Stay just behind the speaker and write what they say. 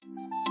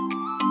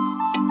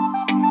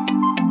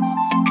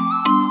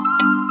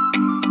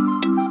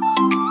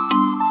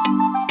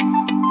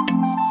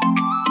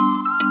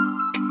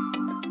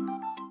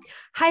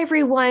Hi,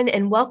 everyone,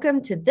 and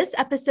welcome to this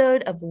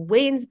episode of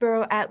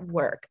Waynesboro at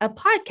Work, a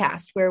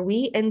podcast where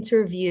we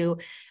interview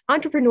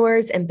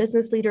entrepreneurs and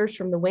business leaders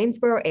from the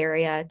Waynesboro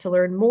area to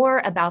learn more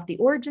about the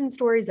origin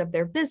stories of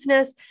their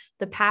business,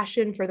 the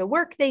passion for the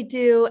work they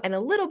do, and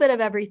a little bit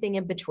of everything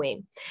in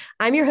between.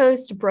 I'm your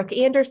host, Brooke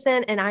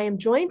Anderson, and I am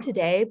joined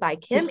today by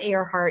Kim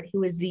Earhart,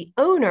 who is the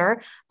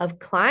owner of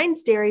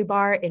Klein's Dairy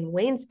Bar in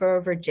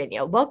Waynesboro,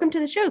 Virginia. Welcome to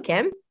the show,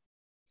 Kim.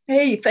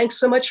 Hey, thanks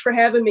so much for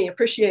having me.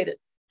 Appreciate it.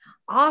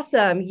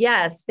 Awesome.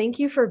 Yes. Thank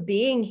you for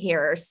being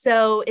here.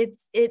 So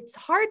it's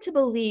hard to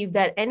believe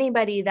that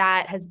anybody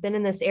that has been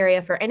in this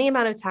area for any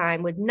amount of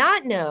time would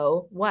not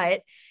know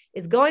what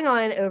is going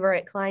on over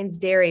at Klein's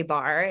Dairy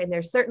Bar. And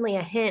there's certainly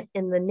a hint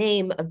in the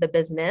name of the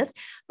business.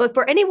 But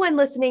for anyone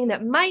listening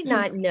that might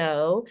not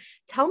know,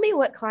 tell me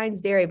what Klein's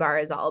Dairy Bar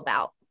is all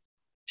about.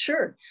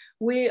 Sure.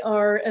 We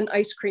are an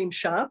ice cream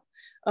shop.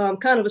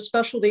 Kind of a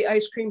specialty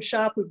ice cream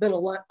shop. We've been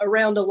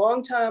around a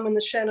long time in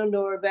the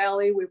Shenandoah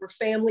Valley. We were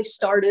family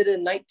started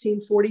in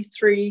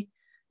 1943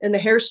 in the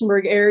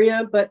Harrisonburg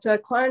area, but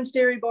Klein's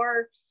Dairy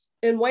Bar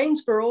in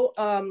Waynesboro,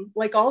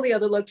 like all the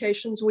other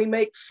locations, we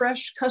make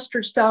fresh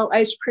custard style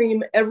ice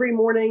cream every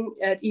morning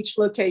at each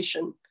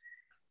location.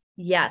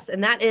 Yes,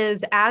 and that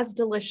is as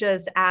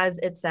delicious as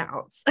it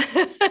sounds.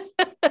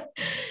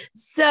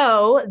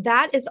 So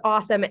that is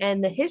awesome.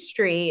 And the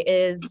history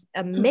is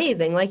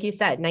amazing. Like you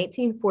said,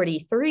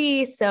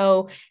 1943.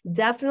 So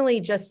definitely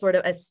just sort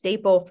of a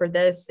staple for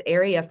this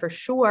area for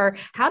sure.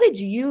 How did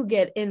you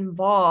get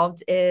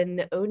involved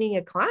in owning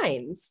a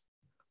Klein's?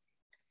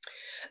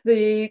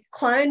 The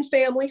Klein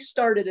family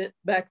started it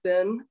back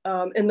then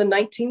in the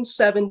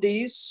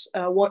 1970s.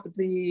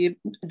 The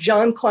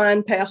John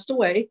Klein passed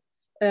away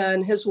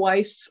and his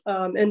wife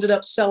ended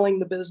up selling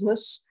the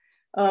business.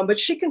 But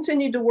she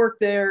continued to work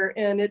there,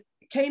 and it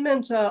came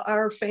into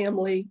our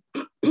family,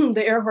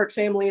 the Earhart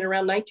family, in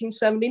around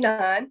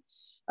 1979.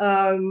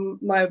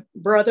 My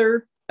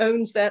brother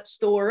owns that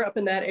store up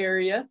in that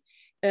area,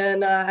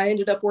 and I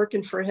ended up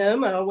working for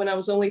him when I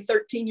was only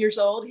 13 years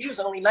old. He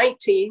was only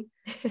 19.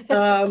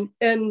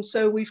 And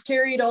so we've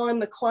carried on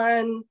the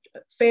Klein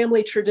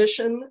family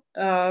tradition.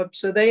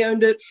 So they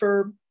owned it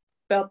for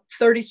about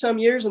 30 some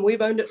years, and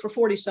we've owned it for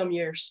 40 some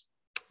years.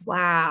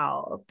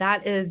 Wow,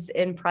 that is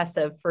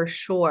impressive for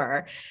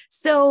sure.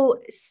 So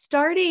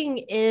starting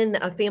in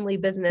a family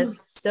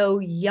business so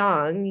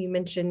young, you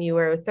mentioned you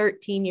were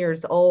 13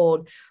 years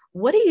old.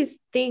 What do you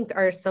think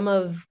are some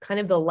of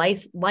kind of the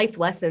life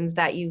lessons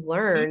that you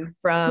learned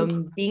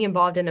from being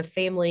involved in a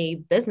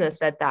family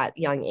business at that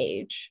young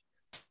age?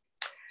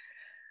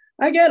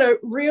 I got a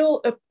real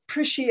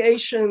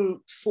appreciation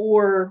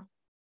for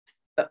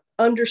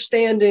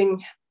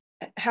understanding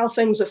how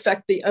things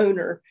affect the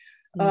owner.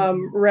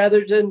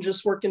 Rather than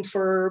just working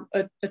for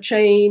a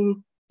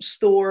chain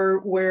store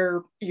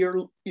where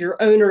your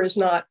owner is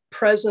not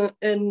present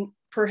and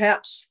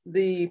perhaps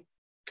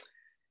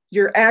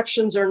your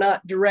actions are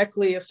not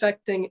directly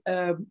affecting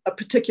a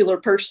particular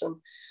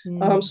person.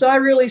 So I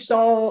really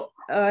saw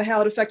how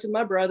it affected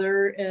my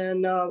brother,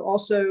 and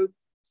also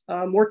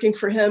working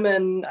for him.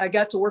 And I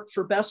got to work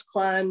for Bess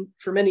Klein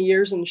for many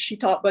years, and she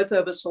taught both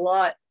of us a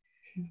lot.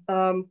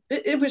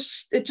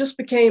 It just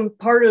became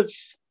part of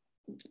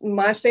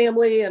my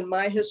family and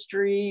my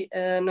history.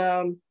 And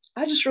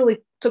I just really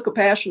took a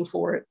passion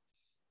for it.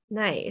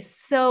 Nice.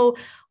 So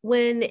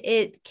when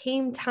it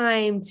came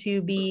time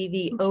to be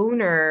the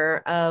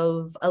owner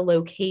of a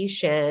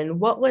location,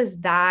 what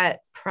was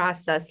that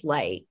process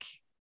like?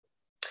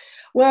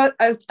 Well,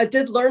 I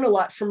did learn a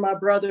lot from my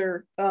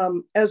brother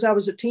as I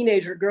was a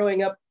teenager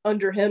growing up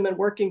under him and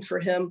working for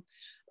him.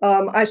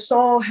 I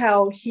saw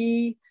how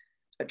he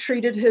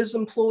treated his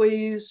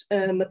employees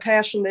and the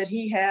passion that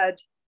he had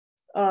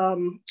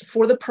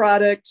for the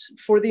product,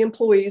 for the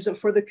employees, and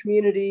for the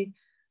community.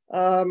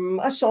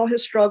 I saw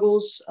his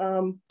struggles,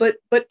 but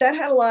that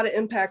had a lot of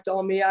impact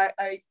on me.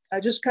 I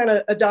just kind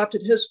of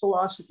adopted his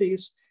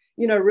philosophies.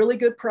 Really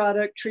good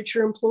product, treat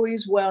your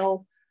employees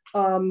well.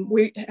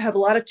 We have a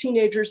lot of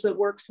teenagers that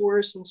work for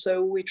us, and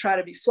so we try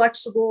to be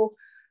flexible.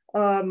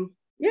 And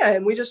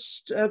we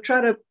just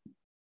try to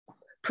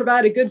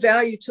provide a good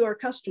value to our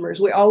customers.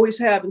 We always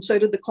have, and so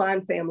did the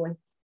Klein family.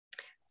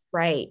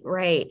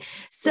 Right.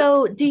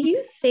 So do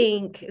you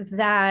think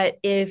that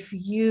if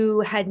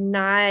you had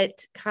not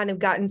kind of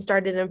gotten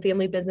started in a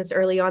family business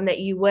early on, that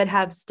you would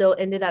have still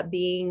ended up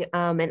being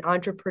an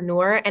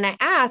entrepreneur? And I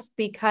ask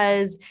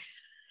because,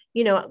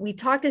 we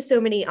talk to so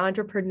many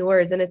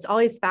entrepreneurs, and it's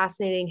always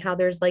fascinating how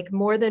there's like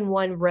more than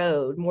one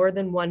road, more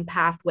than one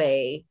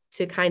pathway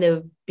to kind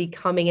of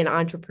becoming an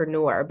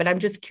entrepreneur. But I'm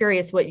just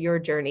curious what your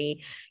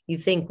journey you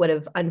think would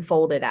have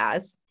unfolded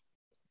as.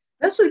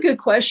 That's a good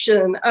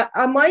question.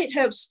 I might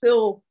have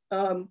still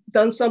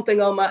done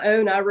something on my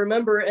own. I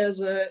remember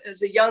as a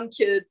young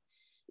kid,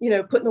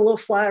 putting a little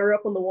flyer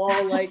up on the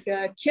wall like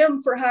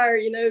Kim for hire,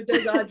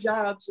 does odd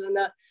jobs. And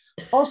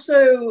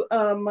also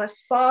my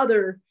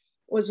father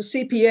was a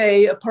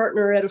CPA, a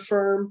partner at a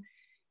firm.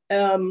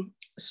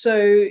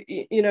 So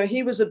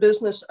he was a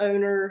business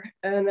owner,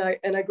 and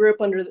I grew up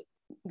under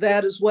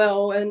that as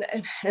well. And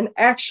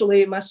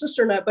actually, my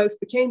sister and I both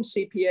became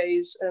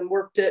CPAs and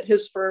worked at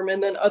his firm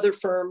and then other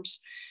firms.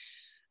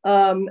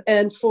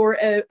 And for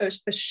a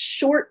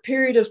short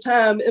period of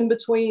time in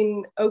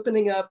between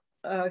opening up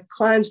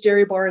Klein's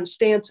Dairy Bar in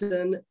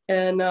Stanton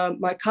and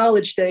my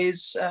college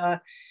days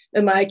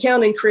in my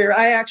accounting career,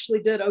 I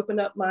actually did open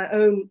up my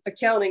own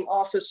accounting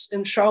office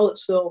in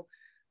Charlottesville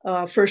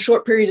for a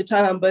short period of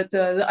time. But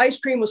the ice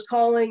cream was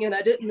calling, and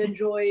I didn't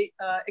enjoy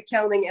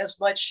accounting as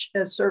much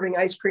as serving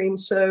ice cream.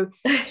 So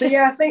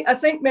yeah, I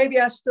think maybe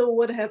I still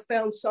would have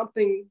found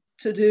something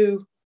to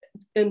do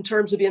in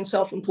terms of being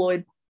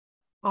self-employed.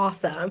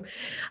 Awesome.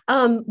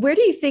 Where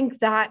do you think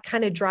that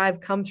kind of drive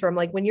comes from?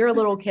 Like when you're a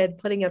little kid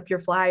putting up your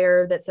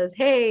flyer that says,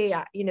 hey,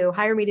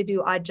 hire me to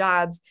do odd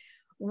jobs.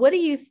 What do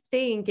you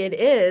think it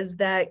is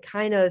that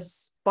kind of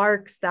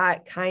sparks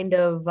that kind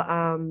of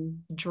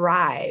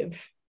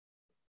drive?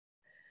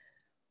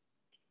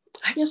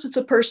 I guess it's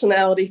a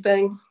personality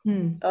thing.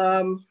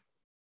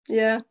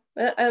 Yeah.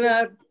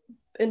 And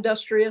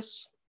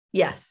industrious.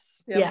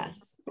 Yes. Yep.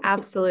 Yes.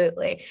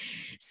 Absolutely.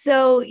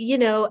 So,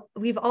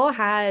 we've all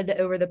had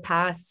over the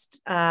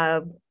past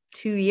 2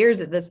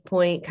 years at this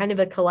point, kind of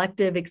a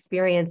collective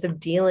experience of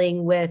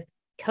dealing with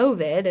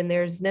COVID, and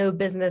there's no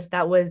business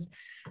that was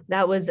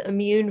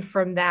immune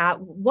from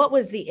that. What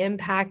was the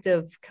impact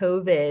of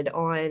COVID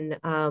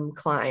on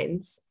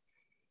Klein's?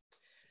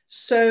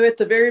 So at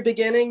the very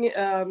beginning,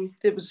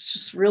 it was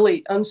just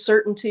really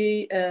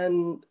uncertainty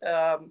and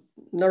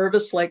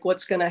nervous, like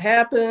what's going to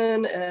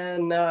happen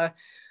and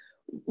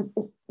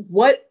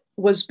what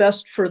was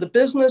best for the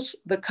business,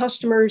 the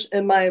customers,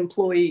 and my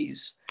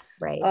employees.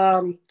 Right.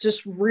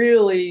 Just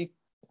really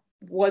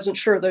wasn't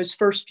sure those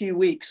first few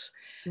weeks.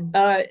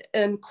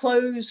 And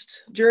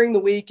closed during the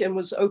week and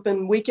was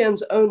open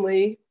weekends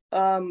only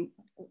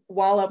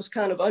while I was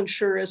kind of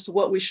unsure as to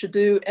what we should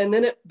do. And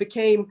then it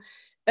became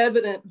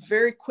evident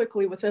very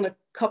quickly within a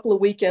couple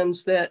of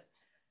weekends that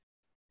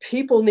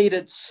people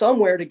needed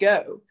somewhere to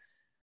go.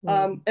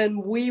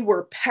 And we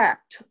were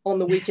packed on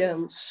the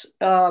weekends.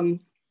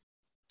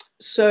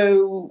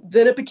 So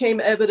then it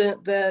became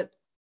evident that,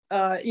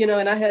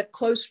 and I had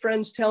close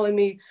friends telling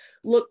me,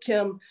 look,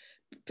 Kim,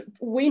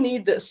 we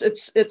need this.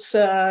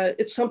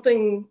 It's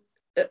something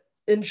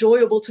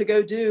enjoyable to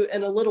go do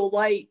and a little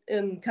light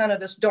in kind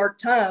of this dark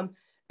time.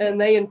 And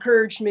they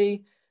encouraged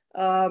me.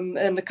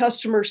 And the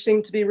customers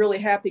seemed to be really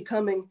happy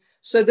coming.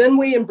 So then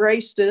we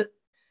embraced it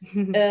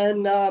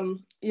and,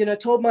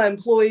 told my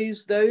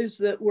employees, those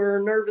that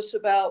were nervous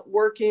about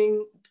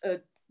working,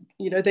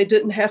 they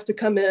didn't have to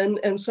come in,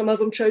 and some of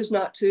them chose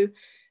not to.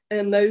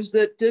 And those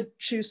that did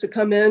choose to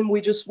come in,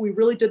 we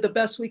really did the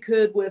best we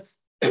could with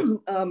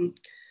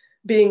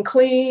being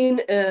clean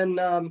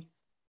and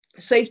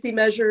safety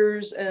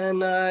measures. And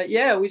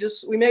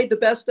we made the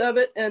best of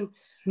it. And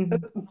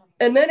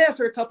then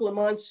after a couple of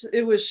months,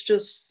 it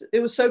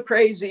was so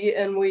crazy.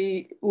 And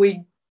we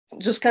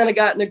just kind of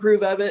got in the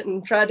groove of it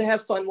and tried to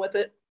have fun with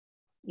it.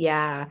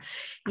 Yeah.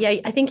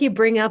 I think you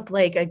bring up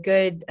like a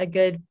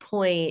good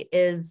point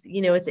is,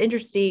 it's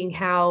interesting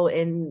how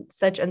in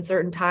such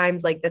uncertain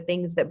times, like the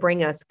things that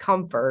bring us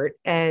comfort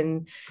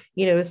and,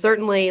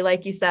 certainly,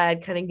 like you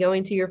said, kind of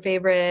going to your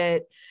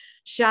favorite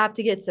shop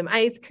to get some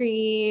ice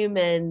cream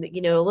and,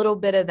 a little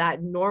bit of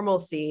that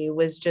normalcy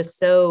was just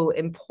so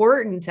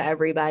important to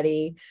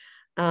everybody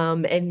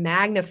and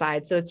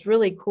magnified. So it's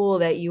really cool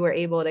that you were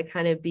able to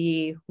kind of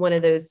be one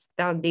of those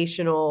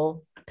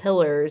foundational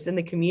pillars in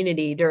the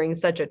community during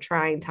such a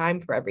trying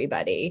time for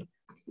everybody.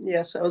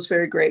 Yes, I was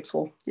very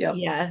grateful. Yeah.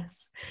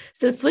 Yes.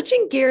 So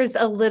switching gears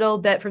a little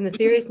bit from the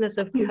seriousness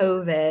of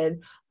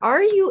COVID,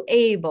 are you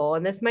able,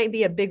 and this might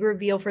be a big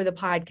reveal for the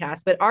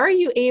podcast, but are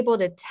you able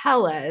to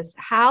tell us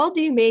how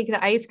do you make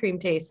the ice cream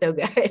taste so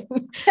good?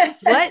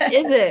 What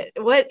is it?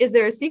 Is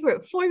there a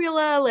secret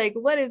formula? Like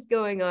what is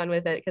going on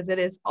with it? Because it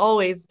is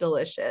always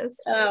delicious.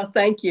 Oh,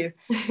 thank you.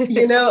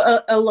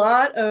 A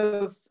lot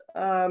of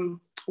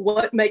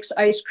what makes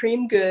ice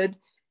cream good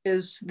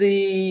is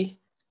the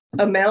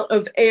amount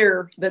of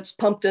air that's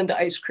pumped into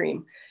ice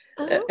cream.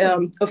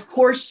 Of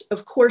course,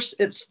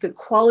 it's the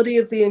quality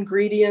of the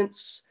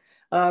ingredients.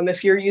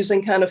 If you're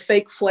using kind of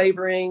fake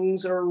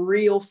flavorings or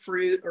real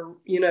fruit or,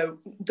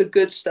 the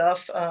good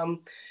stuff,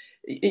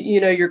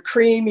 your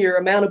cream, your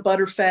amount of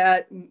butter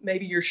fat,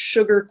 maybe your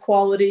sugar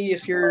quality,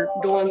 if you're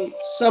doing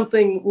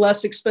something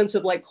less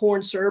expensive like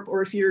corn syrup,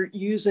 or if you're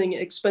using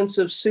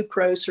expensive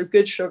sucrose or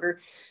good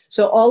sugar.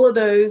 So all of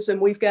those,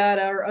 and we've got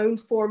our own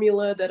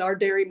formula that our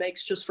dairy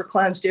makes just for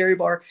Klein's Dairy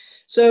Bar.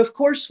 So of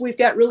course we've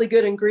got really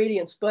good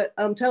ingredients, but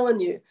I'm telling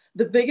you,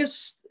 the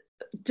biggest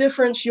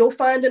difference you'll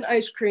find in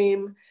ice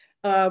cream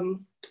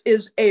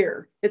is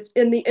air. It's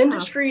in the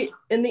industry.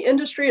 In the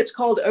industry, it's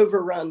called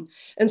overrun,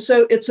 and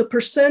so it's a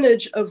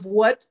percentage of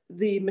what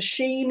the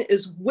machine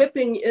is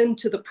whipping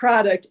into the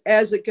product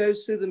as it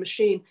goes through the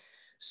machine.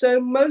 So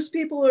most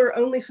people are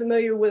only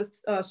familiar with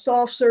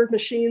soft serve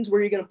machines where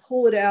you're going to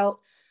pull it out.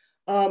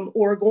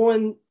 Or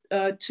going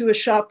to a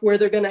shop where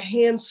they're going to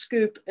hand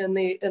scoop and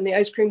the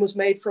ice cream was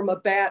made from a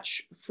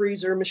batch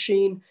freezer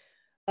machine.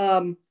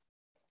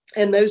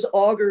 And those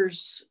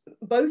augers,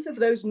 both of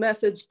those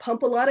methods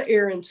pump a lot of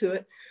air into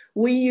it.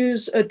 We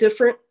use a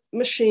different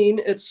machine.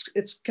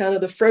 It's kind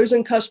of the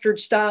frozen custard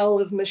style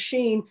of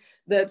machine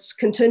that's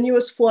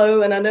continuous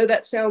flow. And I know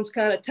that sounds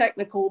kind of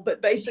technical,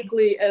 but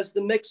basically as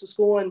the mix is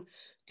going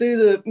through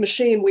the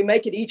machine, we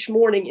make it each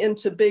morning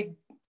into big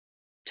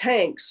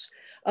tanks.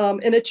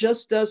 And it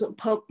just doesn't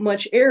pump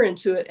much air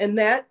into it. And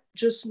that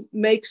just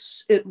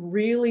makes it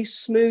really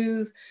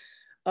smooth,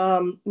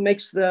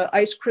 makes the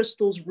ice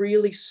crystals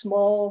really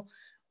small,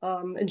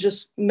 and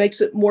just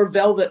makes it more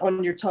velvet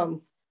on your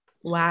tongue.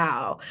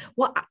 Wow.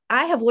 Well,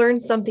 I have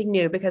learned something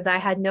new because I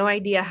had no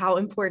idea how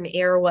important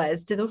air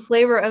was to the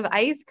flavor of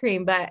ice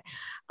cream, but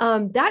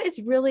that is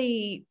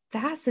really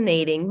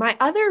fascinating. My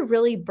other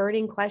really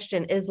burning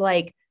question is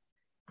like,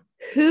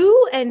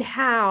 who and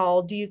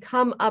how do you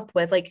come up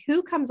with, like,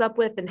 who comes up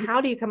with and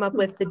how do you come up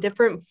with the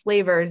different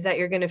flavors that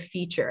you're going to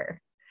feature?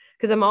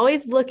 Because I'm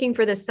always looking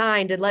for the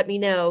sign to let me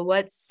know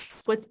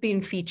what's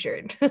being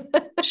featured.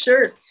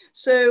 Sure.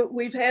 So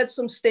we've had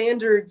some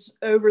standards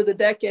over the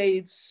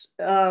decades,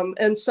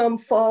 and some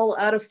fall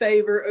out of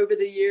favor over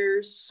the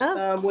years,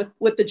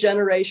 with the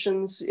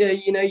generations.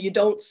 You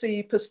don't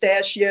see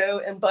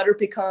pistachio and butter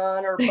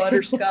pecan or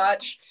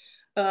butterscotch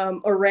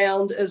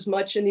around as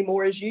much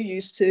anymore as you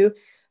used to.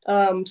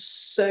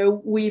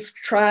 So we've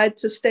tried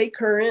to stay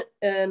current,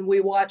 and we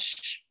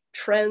watch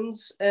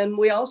trends, and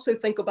we also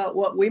think about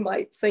what we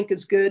might think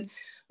is good.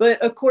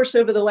 But of course,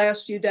 over the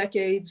last few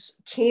decades,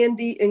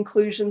 candy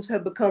inclusions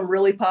have become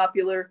really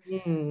popular.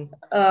 Like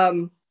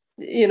an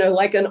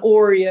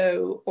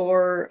Oreo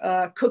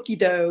or cookie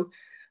dough.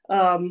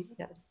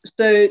 Yes.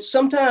 So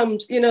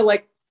sometimes,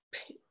 like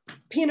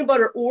peanut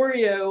butter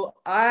Oreo,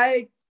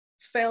 I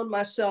found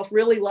myself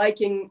really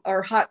liking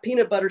our hot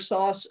peanut butter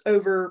sauce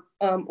over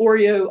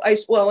Oreo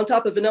ice, well, on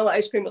top of vanilla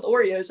ice cream with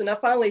Oreos. And I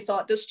finally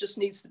thought this just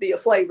needs to be a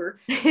flavor.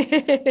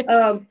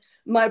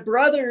 My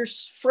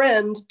brother's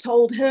friend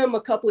told him a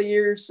couple of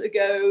years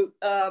ago,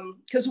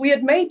 because we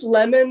had made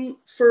lemon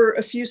for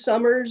a few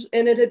summers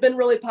and it had been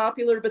really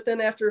popular, but then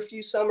after a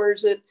few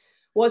summers, it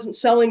wasn't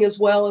selling as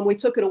well. And we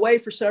took it away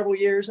for several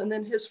years. And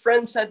then his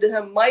friend said to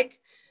him, Mike,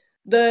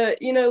 the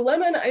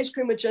lemon ice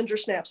cream with ginger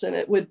snaps in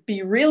it would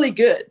be really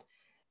good.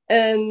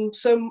 And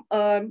so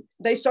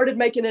they started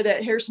making it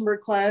at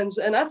Harrisonburg Klein's,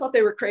 and I thought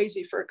they were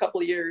crazy for a couple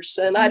of years,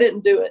 and I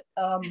didn't do it.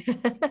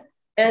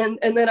 And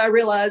then I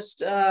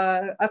realized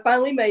I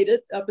finally made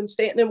it up in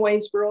Stanton and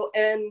Waynesboro,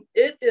 and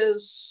it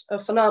is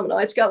a phenomenal.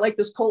 It's got like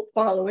this cult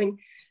following.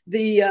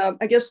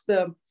 I guess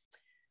the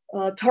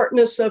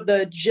tartness of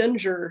the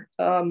ginger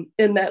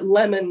in that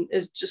lemon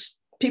is just,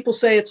 people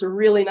say it's a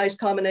really nice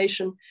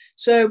combination.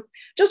 So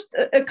just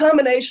a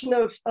combination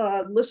of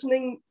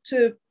listening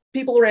to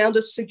people around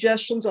us,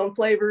 suggestions on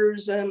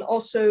flavors, and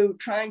also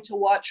trying to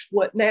watch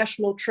what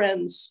national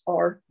trends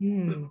are.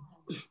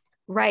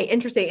 Right.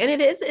 Interesting. And it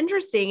is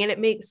interesting. And it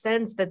makes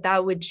sense that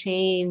that would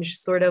change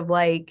sort of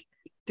like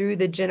through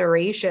the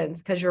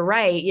generations. Cause you're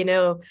right.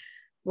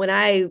 When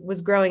I was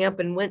growing up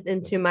and went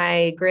into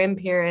my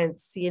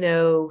grandparents',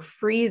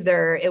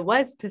 freezer, it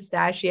was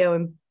pistachio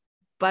and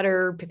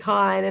butter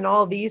pecan and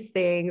all these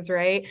things.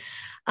 Right.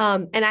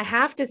 And I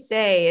have to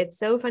say, it's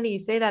so funny you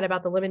say that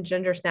about the lemon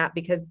ginger snap,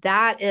 because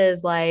that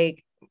is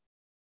like,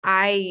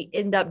 I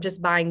end up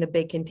just buying the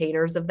big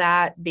containers of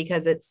that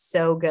because it's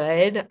so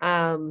good.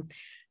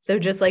 So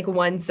just like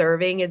one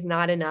serving is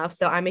not enough.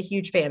 So I'm a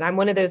huge fan. I'm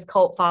one of those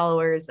cult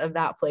followers of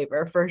that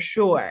flavor for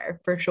sure.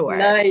 For sure.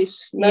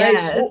 Nice.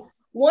 Yes.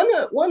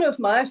 Well, one of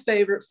my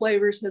favorite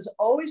flavors has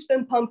always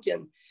been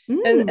pumpkin.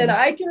 And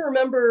I can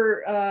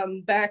remember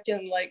back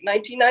in like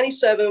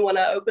 1997 when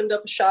I opened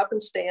up a shop in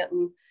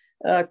Stanton,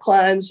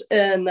 Klein's,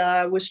 and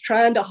I was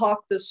trying to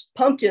hawk this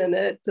pumpkin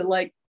at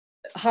like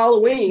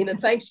Halloween and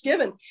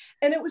Thanksgiving.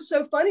 And it was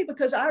so funny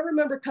because I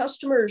remember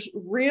customers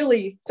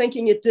really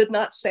thinking it did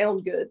not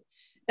sound good.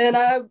 And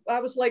I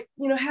was like,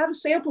 have a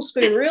sample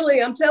spoon.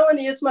 Really, I'm telling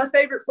you, it's my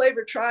favorite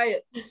flavor. Try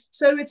it.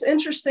 So it's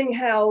interesting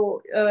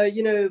how,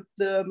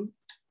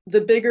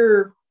 the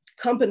bigger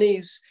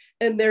companies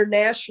and their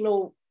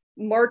national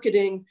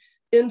marketing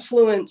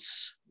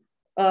influence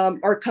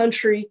our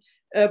country,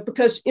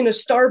 because,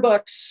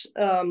 Starbucks,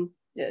 and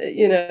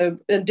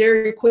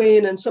Dairy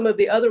Queen and some of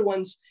the other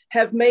ones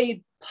have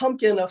made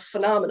pumpkin a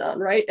phenomenon,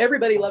 right?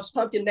 Everybody loves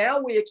pumpkin. Now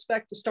we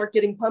expect to start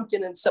getting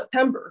pumpkin in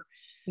September.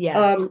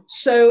 Yeah.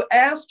 So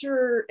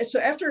after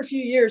a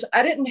few years,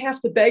 I didn't have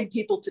to beg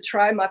people to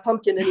try my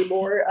pumpkin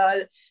anymore.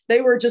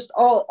 They were just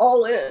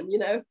all in,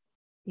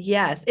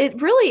 Yes,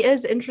 it really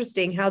is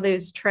interesting how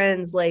those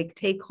trends like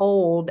take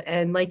hold.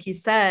 And like you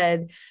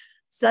said,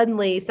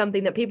 suddenly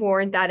something that people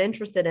weren't that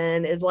interested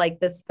in is like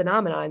this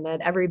phenomenon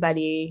that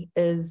everybody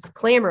is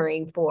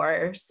clamoring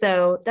for.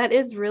 So that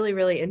is really,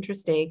 really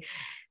interesting.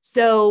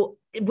 So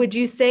would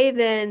you say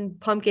then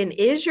pumpkin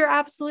is your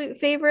absolute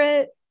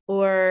favorite,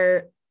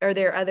 or are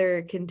there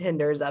other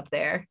contenders up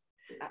there?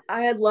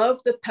 I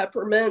love the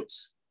peppermint.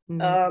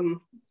 Mm-hmm.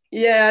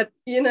 Yeah,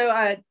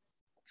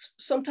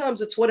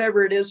 sometimes it's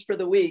whatever it is for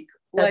the week.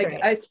 That's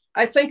Like right.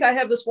 I think I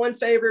have this one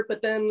favorite,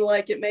 but then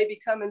like it may be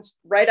coming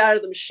right out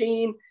of the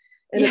machine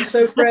and it's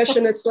Yeah. so fresh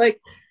and it's like,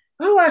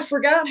 oh, I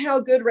forgot how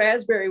good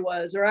raspberry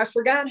was, or I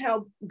forgot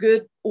how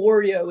good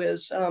Oreo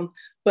is.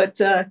 But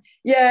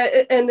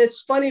yeah, and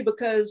it's funny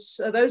because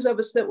those of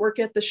us that work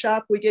at the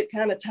shop, we get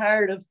kind of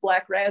tired of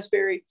black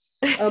raspberry.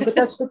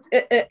 But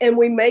and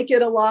we make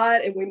it a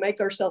lot and we make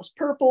ourselves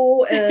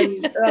purple.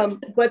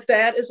 But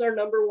that is our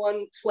number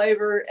one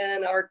flavor.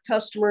 And our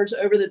customers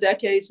over the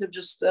decades have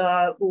just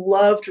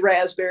loved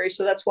raspberry.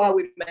 So that's why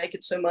we make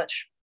it so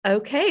much.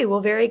 Okay,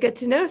 well, very good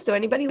to know. So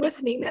anybody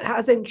listening that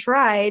hasn't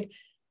tried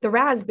the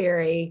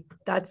raspberry,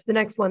 that's the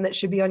next one that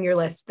should be on your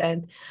list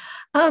then.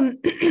 Um,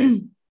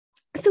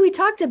 so we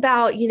talked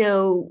about,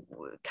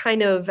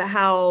 kind of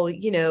how,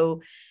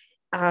 the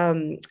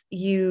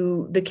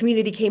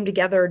community came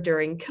together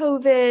during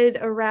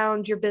COVID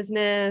around your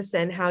business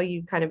and how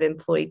you kind of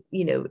employed,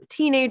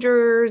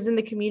 teenagers in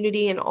the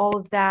community and all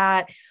of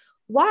that.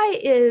 Why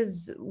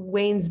is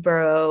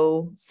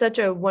Waynesboro such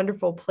a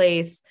wonderful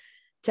place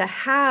to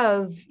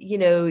have,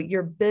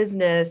 your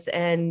business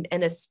and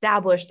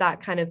establish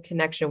that kind of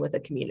connection with a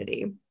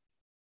community?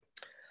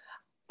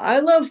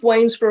 I love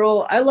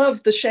Waynesboro. I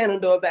love the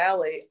Shenandoah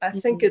Valley. I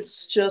think Mhm.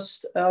 it's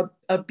just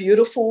a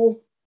beautiful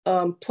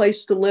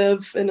place to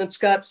live, and it's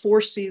got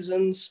four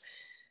seasons.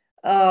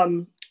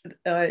 Um,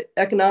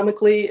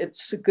 Economically,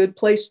 it's a good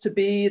place to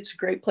be. It's a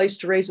great place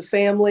to raise a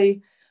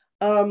family.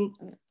 Um,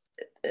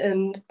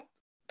 and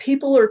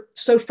people are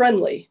so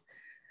friendly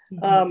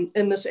Mhm.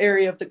 in this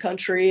area of the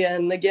country,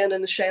 and again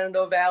in the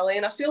Shenandoah Valley.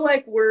 And I feel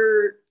like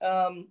we're,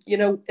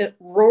 in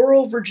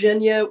rural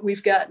Virginia,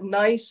 we've got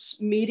nice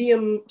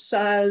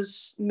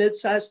medium-sized,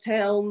 mid-sized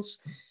towns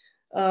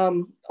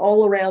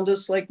all around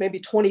us, like maybe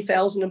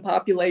 20,000 in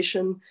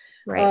population.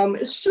 Right.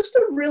 It's just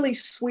a really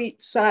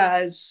sweet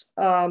size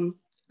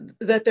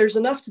that there's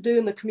enough to do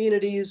in the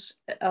communities,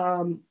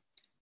 and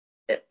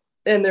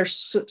they're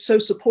so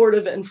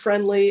supportive and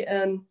friendly.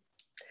 And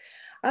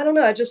I don't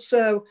know, I just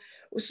so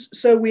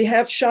we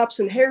have shops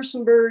in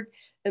Harrisonburg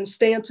and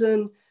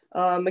Stanton,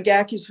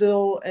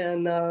 McGahkeysville,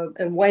 and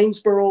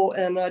Waynesboro,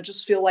 and I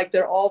just feel like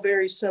they're all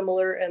very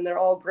similar and they're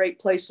all great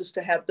places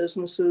to have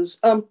businesses.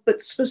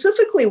 But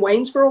specifically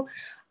Waynesboro,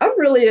 I'm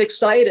really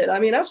excited. I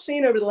mean, I've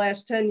seen over the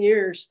last 10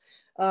 years,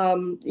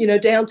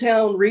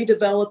 downtown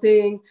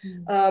redeveloping,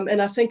 Mm.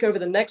 and I think over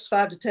the next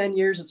 5 to 10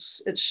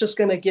 years, it's just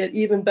going to get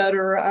even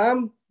better.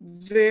 I'm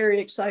very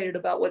excited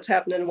about what's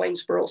happening in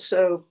Waynesboro.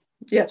 So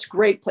yeah, it's a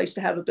great place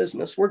to have a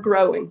business. We're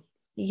growing,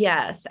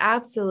 Yes,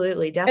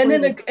 absolutely. and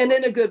Definitely this.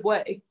 in a good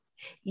way.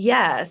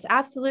 Yes,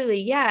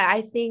 absolutely. Yeah,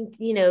 I think,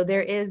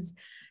 there is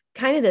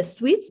kind of the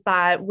sweet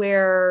spot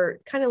where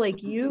kind of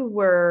like you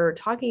were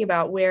talking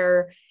about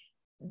where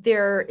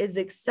there is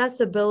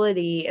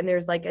accessibility and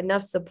there's like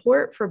enough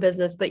support for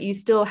business, but you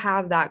still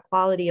have that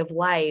quality of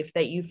life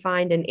that you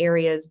find in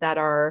areas that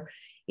are,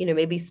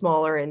 maybe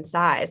smaller in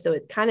size. So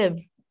it kind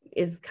of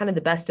is kind of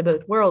the best of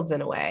both worlds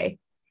in a way.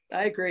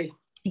 I agree.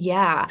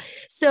 Yeah.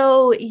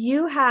 So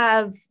you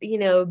have,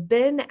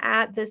 been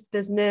at this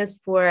business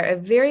for a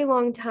very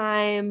long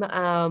time,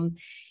 all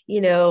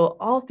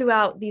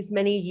throughout these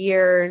many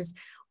years.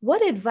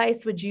 What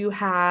advice would you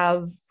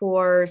have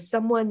for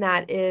someone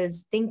that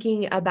is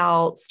thinking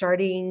about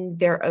starting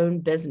their own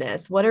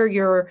business? What are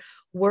your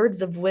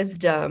words of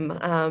wisdom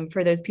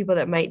for those people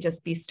that might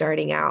just be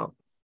starting out?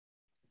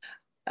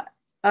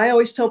 I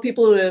always tell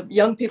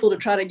young people to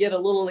try to get a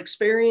little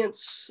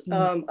experience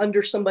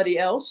under somebody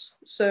else.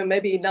 So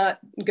maybe not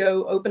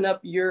go open up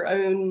your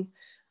own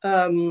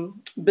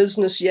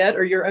business yet,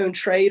 or your own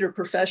trade or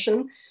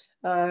profession.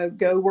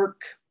 Go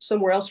work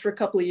somewhere else for a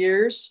couple of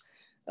years,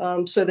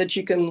 so that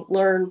you can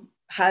learn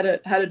how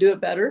to do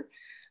it better.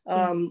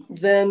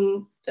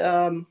 Then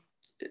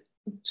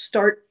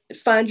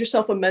find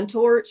yourself a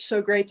mentor. It's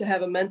so great to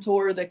have a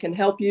mentor that can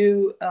help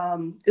you.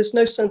 There's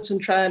no sense in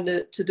trying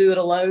to do it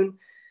alone.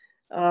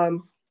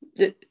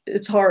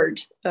 It's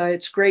hard.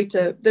 It's great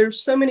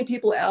there's so many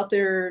people out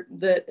there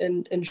that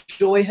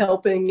enjoy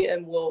helping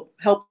and will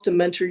help to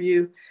mentor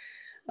you.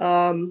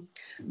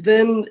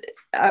 Then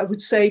I would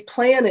say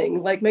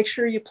planning, like make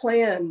sure you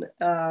plan,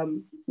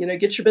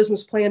 get your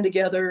business plan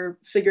together,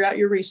 figure out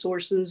your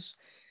resources,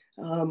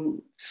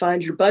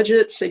 find your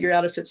budget, figure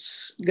out if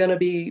it's going to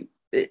be,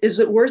 is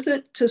it worth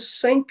it to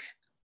sink,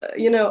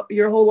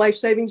 your whole life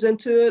savings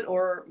into it?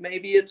 Or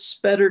maybe it's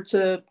better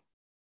to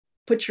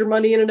put your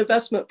money in an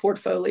investment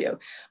portfolio.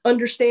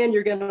 Understand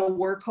you're going to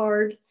work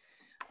hard.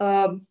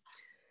 And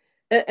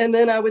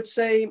then I would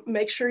say,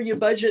 make sure you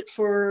budget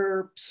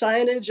for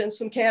signage and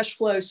some cash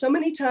flow. So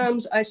many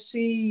times I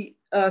see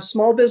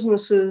small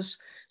businesses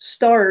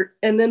start,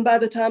 and then by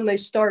the time they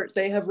start,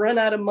 they have run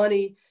out of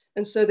money.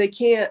 And so they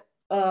can't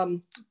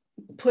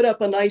put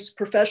up a nice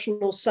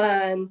professional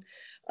sign,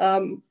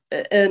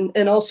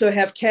 and also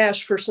have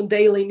cash for some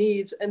daily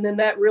needs. And then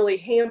that really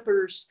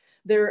hampers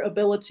their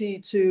ability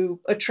to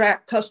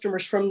attract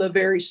customers from the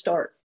very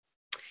start.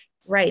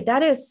 Right.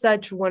 That is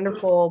such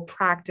wonderful,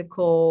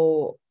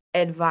 practical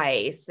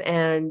advice.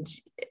 And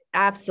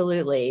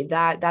Absolutely.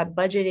 That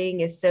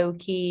budgeting is so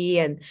key.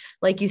 And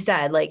like you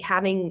said, like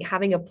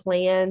having a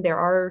plan, there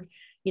are,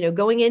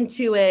 going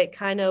into it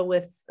kind of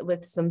with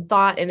some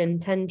thought and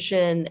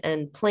intention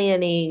and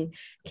planning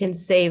can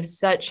save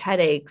such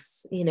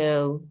headaches,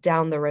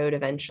 down the road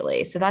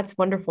eventually. So that's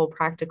wonderful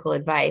practical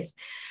advice.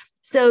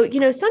 So,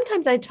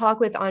 sometimes I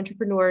talk with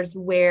entrepreneurs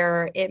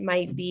where it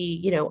might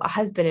be, a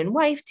husband and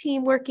wife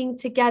team working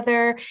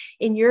together.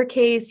 In your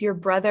case, your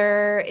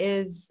brother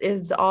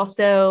is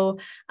also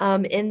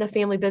in the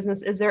family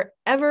business. Is there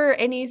ever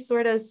any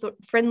sort of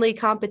friendly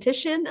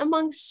competition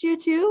amongst you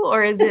two,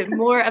 or is it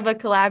more of a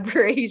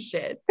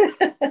collaboration?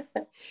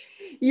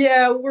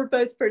 Yeah, we're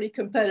both pretty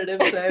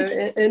competitive. So,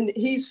 and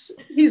he's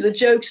a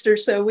jokester,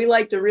 so we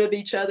like to rib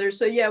each other.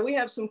 So, yeah, we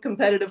have some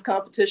competitive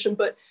competition,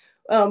 but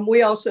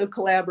we also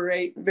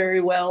collaborate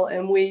very well,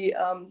 and we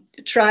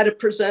try to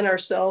present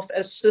ourselves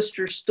as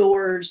sister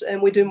stores,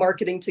 and we do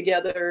marketing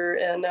together,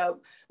 and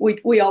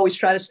we always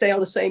try to stay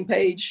on the same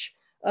page,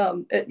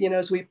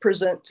 as we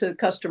present to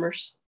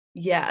customers.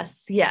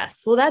 Yes,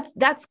 yes. Well,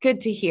 that's good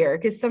to hear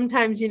because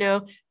sometimes,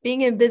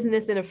 being in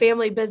business in a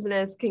family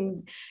business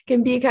can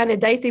be kind of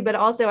dicey, but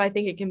also I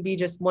think it can be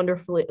just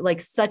wonderfully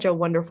like such a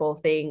wonderful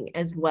thing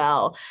as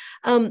well.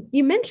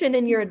 You mentioned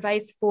in your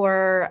advice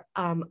for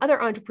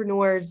other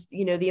entrepreneurs,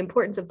 the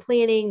importance of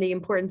planning, the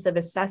importance of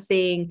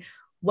assessing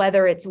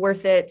whether it's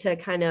worth it to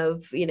kind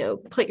of,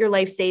 put your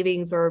life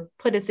savings or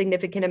put a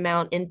significant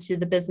amount into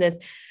the business.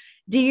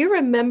 Do you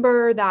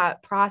remember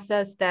that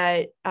process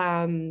that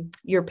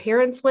your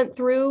parents went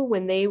through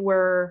when they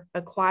were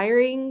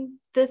acquiring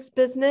this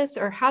business,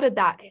 or how did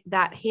that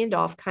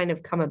handoff kind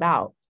of come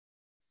about?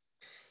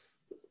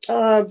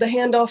 The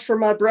handoff for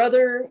my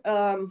brother,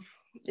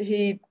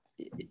 he,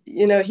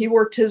 he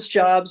worked his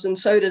jobs, and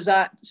so does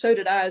I. So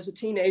did I as a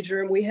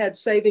teenager, and we had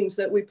savings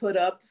that we put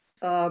up.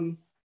 Yep,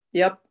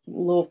 a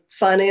little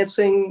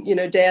financing.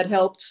 Dad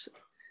helped.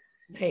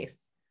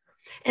 Nice.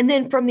 And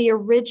then from the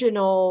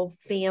original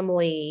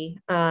family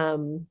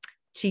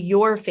to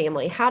your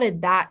family, how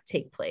did that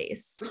take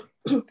place?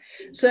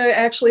 So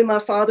actually, my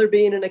father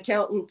being an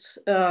accountant,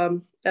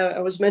 I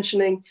was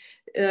mentioning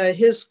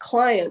his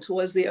client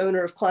was the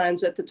owner of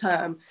Klein's at the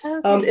time.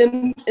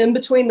 Okay. In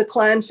between the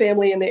Klein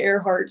family and the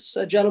Earharts,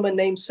 a gentleman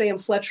named Sam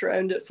Fletcher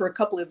owned it for a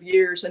couple of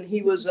years, and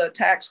he was a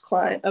tax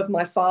client of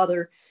my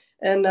father.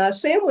 And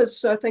Sam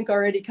was, I think,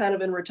 already kind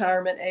of in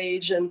retirement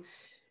age, and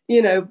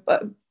you know,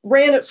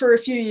 ran it for a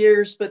few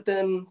years, but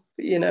then,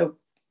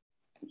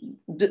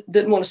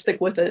 didn't want to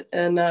stick with it.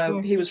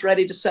 And he was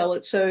ready to sell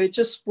it. So it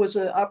just was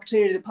an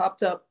opportunity that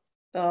popped up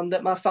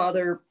that my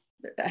father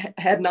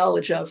had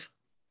knowledge of.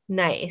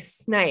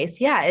 Nice, nice.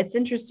 Yeah, it's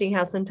interesting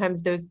how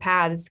sometimes those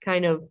paths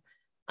kind of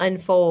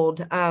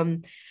unfold.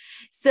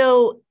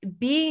 So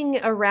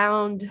being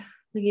around,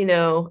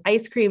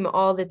 ice cream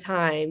all the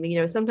time,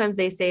 sometimes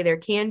they say there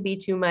can be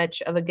too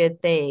much of a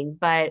good thing,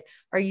 but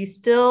are you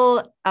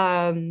still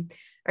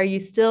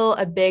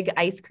a big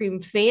ice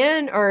cream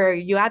fan, or are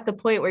you at the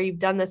point where you've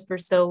done this for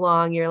so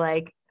long, you're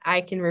like,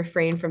 I can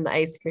refrain from the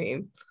ice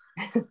cream?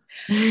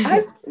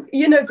 I've,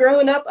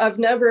 growing up, I've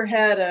never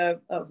had a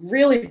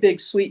really big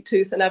sweet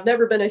tooth, and I've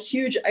never been a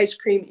huge ice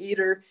cream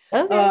eater.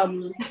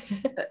 Okay.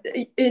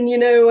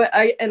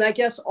 I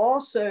guess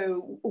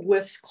also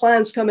with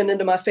Klein's coming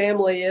into my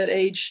family at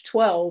age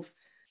 12,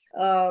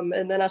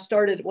 and then I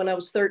started when I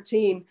was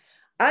 13.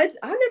 I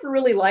never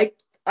really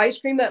liked ice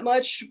cream that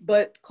much,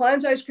 but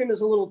Klein's ice cream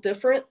is a little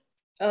different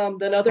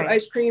than other Right.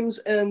 ice creams,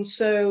 and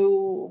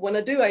so when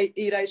I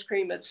eat ice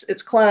cream,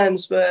 it's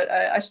Klein's, but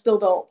I still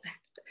don't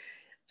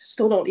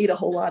eat a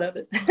whole lot of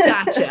it.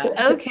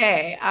 Gotcha.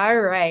 Okay.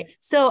 All right.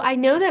 So I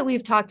know that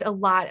we've talked a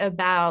lot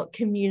about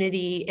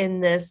community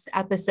in this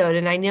episode,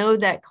 and I know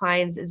that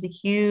Klein's is a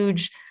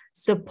huge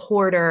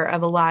supporter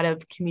of a lot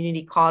of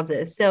community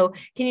causes. So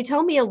can you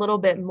tell me a little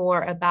bit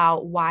more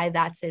about why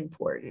that's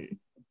important?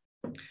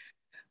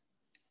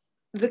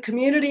 The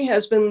community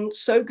has been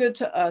so good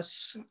to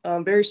us,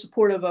 very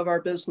supportive of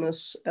our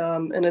business,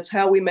 and it's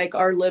how we make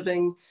our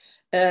living.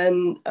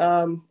 And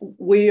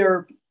we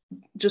are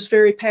just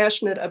very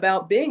passionate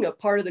about being a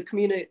part of the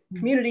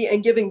community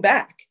and giving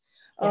back.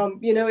 Yeah.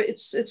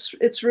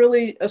 It's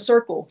really a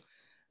circle.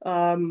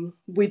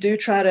 We do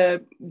try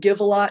to give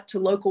a lot to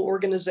local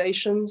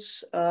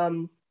organizations.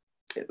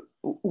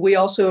 We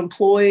also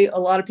employ a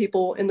lot of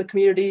people in the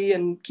community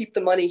and keep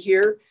the money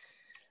here.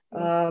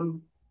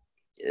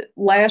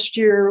 Last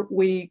year,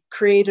 we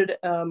created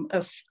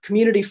a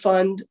community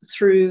fund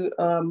through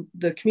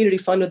the community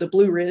fund of the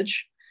Blue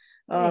Ridge.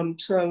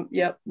 So,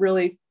 yeah,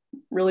 really,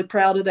 really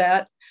proud of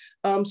that,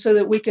 so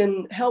that we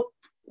can help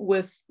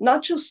with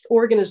not just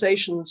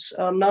organizations,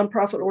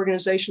 nonprofit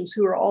organizations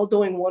who are all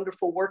doing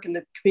wonderful work in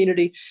the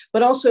community,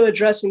 but also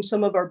addressing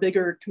some of our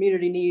bigger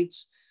community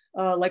needs,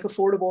 like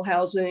affordable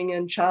housing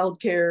and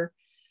childcare,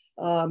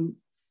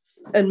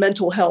 and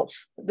mental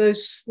health.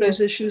 Those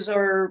issues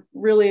are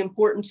really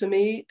important to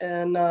me,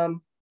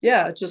 and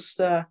just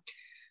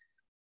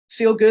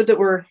feel good that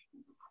we're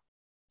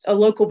a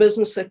local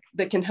business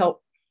that can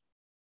help.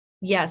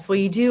 Yes, well,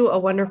 you do a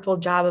wonderful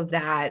job of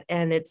that.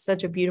 And it's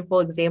such a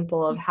beautiful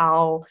example of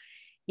how,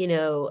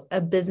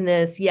 a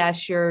business,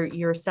 yes,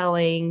 you're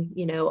selling,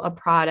 a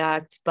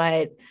product,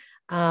 but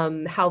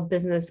how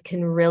business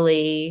can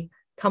really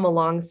come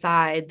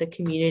alongside the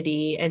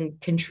community and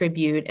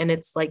contribute. And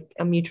it's like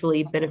a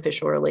mutually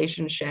beneficial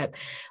relationship.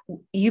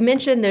 You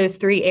mentioned those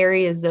three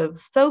areas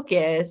of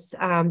focus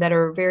that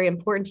are very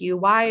important to you.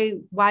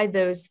 Why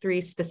those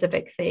three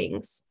specific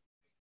things?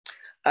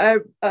 I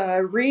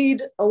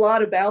read a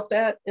lot about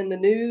that in the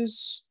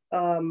news.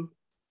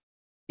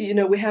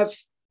 We have,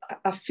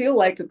 I feel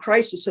like, a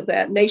crisis of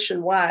that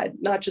nationwide,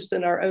 not just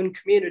in our own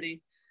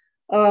community,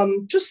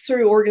 just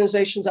through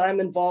organizations I'm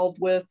involved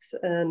with,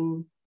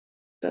 and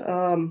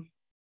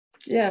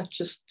yeah,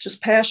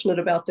 just passionate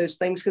about those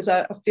things because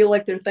I feel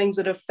like they're things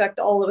that affect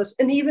all of us,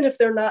 and even if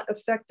they're not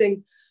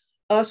affecting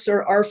us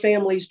or our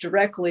families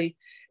directly,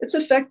 it's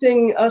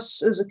affecting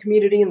us as a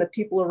community and the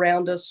people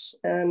around us.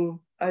 And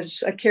I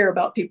care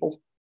about people.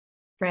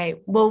 Right.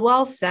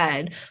 Well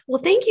said.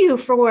 Well, thank you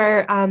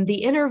for the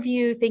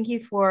interview. Thank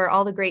you for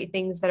all the great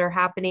things that are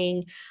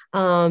happening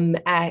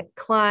at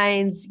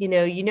Klein's.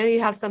 You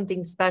have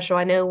something special.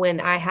 I know when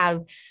I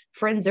have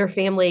friends or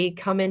family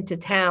come into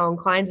town,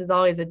 Klein's is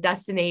always a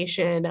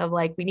destination of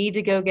like, we need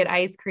to go get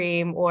ice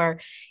cream. Or,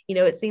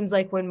 it seems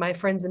like when my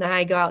friends and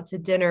I go out to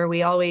dinner,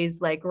 we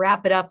always like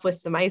wrap it up with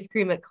some ice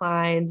cream at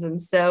Klein's.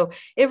 And so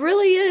it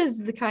really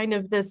is the kind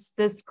of this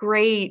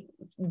great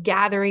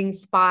gathering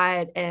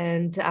spot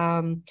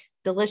and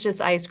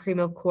delicious ice cream,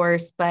 of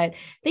course. But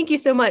thank you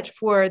so much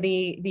for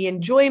the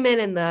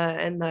enjoyment and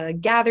the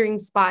gathering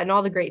spot and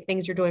all the great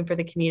things you're doing for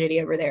the community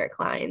over there at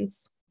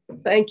Klein's.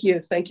 Thank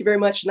you. Thank you very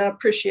much. And I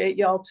appreciate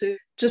y'all too.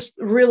 Just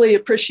really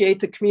appreciate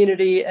the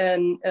community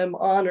and am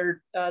honored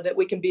that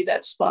we can be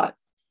that spot.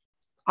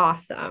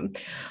 Awesome.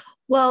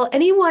 Well,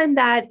 anyone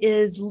that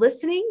is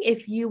listening,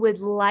 if you would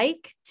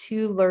like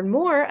to learn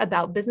more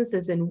about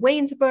businesses in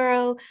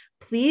Waynesboro,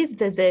 please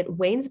visit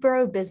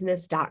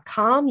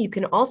waynesborobusiness.com. You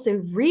can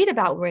also read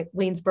about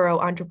Waynesboro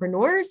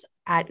entrepreneurs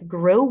at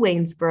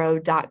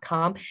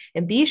growwaynesboro.com,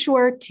 and be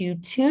sure to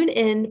tune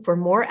in for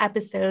more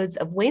episodes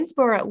of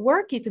Waynesboro at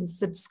Work. You can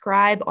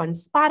subscribe on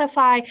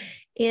Spotify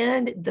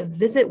and the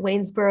Visit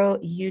Waynesboro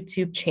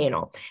YouTube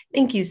channel.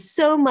 Thank you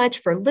so much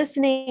for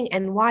listening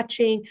and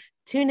watching.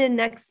 Tune in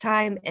next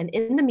time. And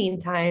in the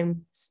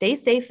meantime, stay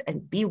safe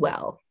and be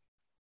well.